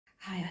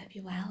Hi, I hope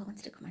you're well. I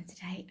wanted to come on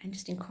today and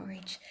just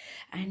encourage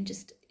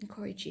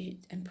you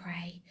and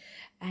pray.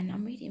 And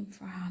I'm reading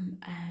from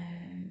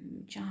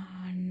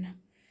John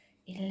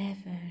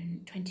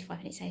 11:25,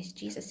 and it says,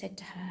 Jesus said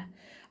to her,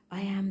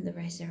 I am the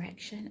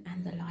resurrection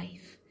and the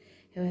life.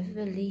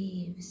 Whoever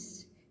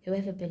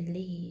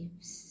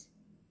believes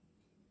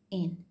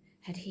in,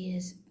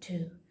 adheres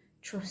to,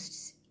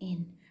 trusts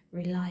in,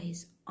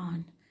 relies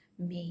on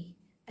me,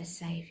 a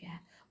Saviour,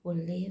 will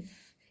live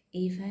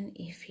even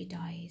if he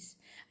dies.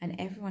 And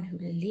everyone who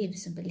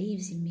lives and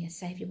believes in me, a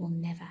Saviour, will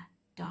never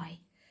die.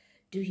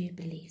 Do you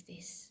believe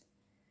this?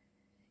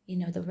 You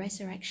know, the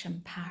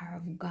resurrection power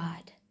of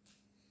God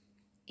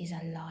is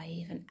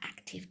alive and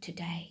active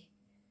today.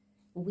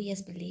 We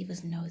as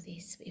believers know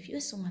this. But if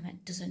you're someone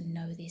that doesn't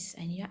know this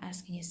and you're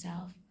asking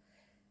yourself,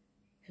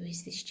 who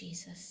is this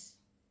Jesus?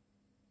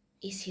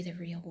 Is he the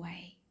real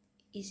way?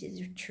 Is he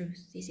the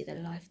truth? Is he the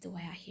life, the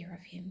way I hear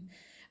of him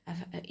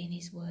in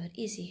his word?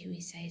 Is he who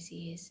he says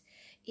he is?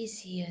 Is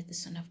he the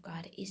Son of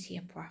God? Is he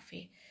a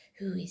prophet?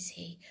 Who is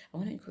he? I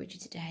want to encourage you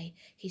today.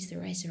 He's the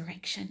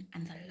resurrection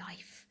and the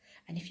life.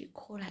 And if you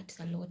call out to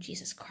the Lord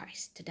Jesus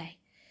Christ today,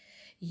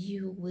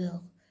 you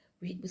will,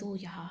 with all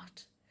your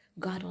heart,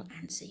 God will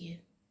answer you.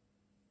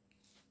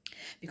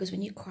 Because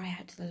when you cry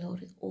out to the Lord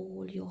with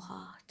all your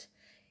heart,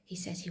 he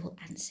says he will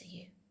answer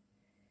you.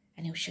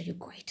 And he'll show you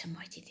great and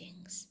mighty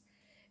things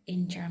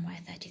in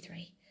Jeremiah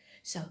 33.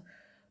 So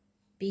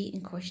be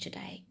encouraged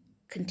today.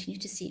 Continue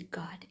to seek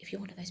God. If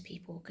you're one of those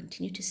people,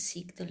 continue to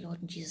seek the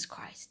Lord Jesus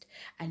Christ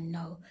and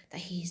know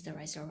that he is the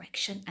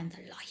resurrection and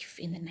the life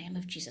in the name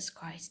of Jesus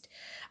Christ.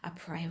 I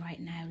pray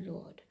right now,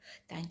 Lord.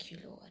 Thank you,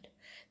 Lord.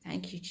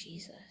 Thank you,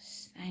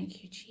 Jesus.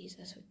 Thank you,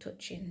 Jesus, for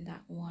touching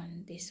that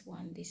one, this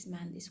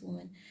man, this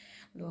woman,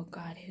 Lord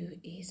God, who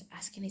is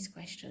asking these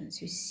questions,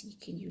 who's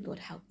seeking you. Lord,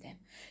 help them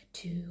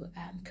to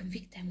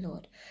convict them,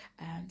 Lord,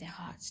 their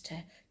hearts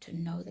to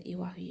know that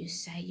you are who you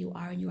say you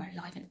are, and you are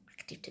alive and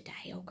active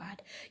today, oh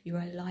God. You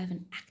are alive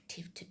and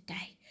active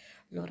today,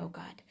 Lord, oh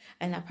God.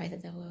 And I pray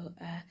that they will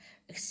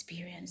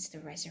experience the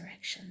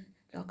resurrection,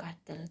 Lord God,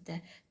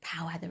 the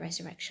power, the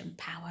resurrection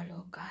power,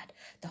 Lord God,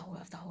 the whole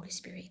of the Holy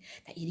Spirit,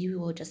 that you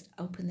will just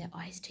open their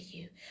eyes to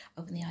you,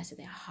 open the eyes of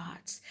their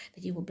hearts,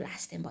 that you will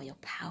bless them by your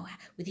power,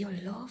 with your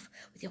love,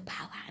 with your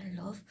power and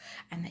love,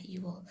 and that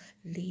you will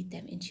lead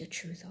them into your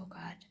truth, oh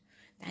God.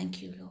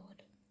 Thank you,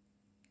 Lord.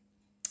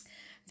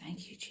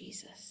 Thank you,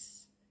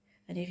 Jesus.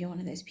 And if you're one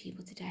of those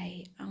people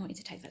today, I want you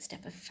to take that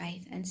step of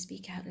faith and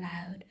speak out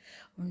loud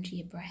or under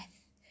your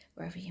breath,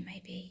 wherever you may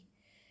be.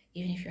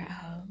 Even if you're at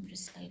home,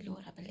 just say,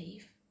 Lord, I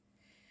believe.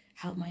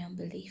 Help my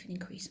unbelief and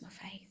increase my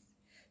faith.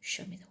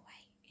 Show me the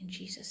way, in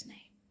Jesus'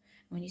 name.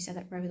 And when you say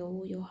that prayer with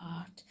all your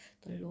heart,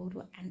 the Lord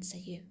will answer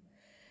you.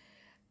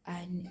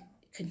 And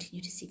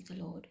continue to seek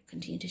the Lord.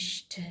 Continue to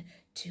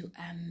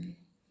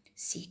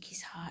seek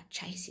his heart,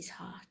 chase his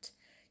heart,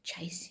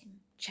 chase him,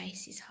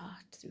 chase his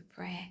heart through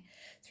prayer,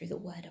 through the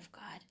word of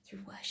God,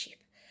 through worship.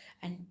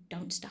 And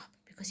don't stop,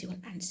 because he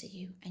will answer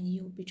you, and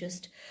you'll be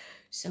just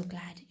so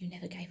glad you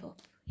never gave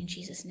up. In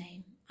Jesus'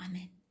 name,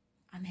 amen,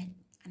 amen,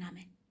 and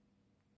amen.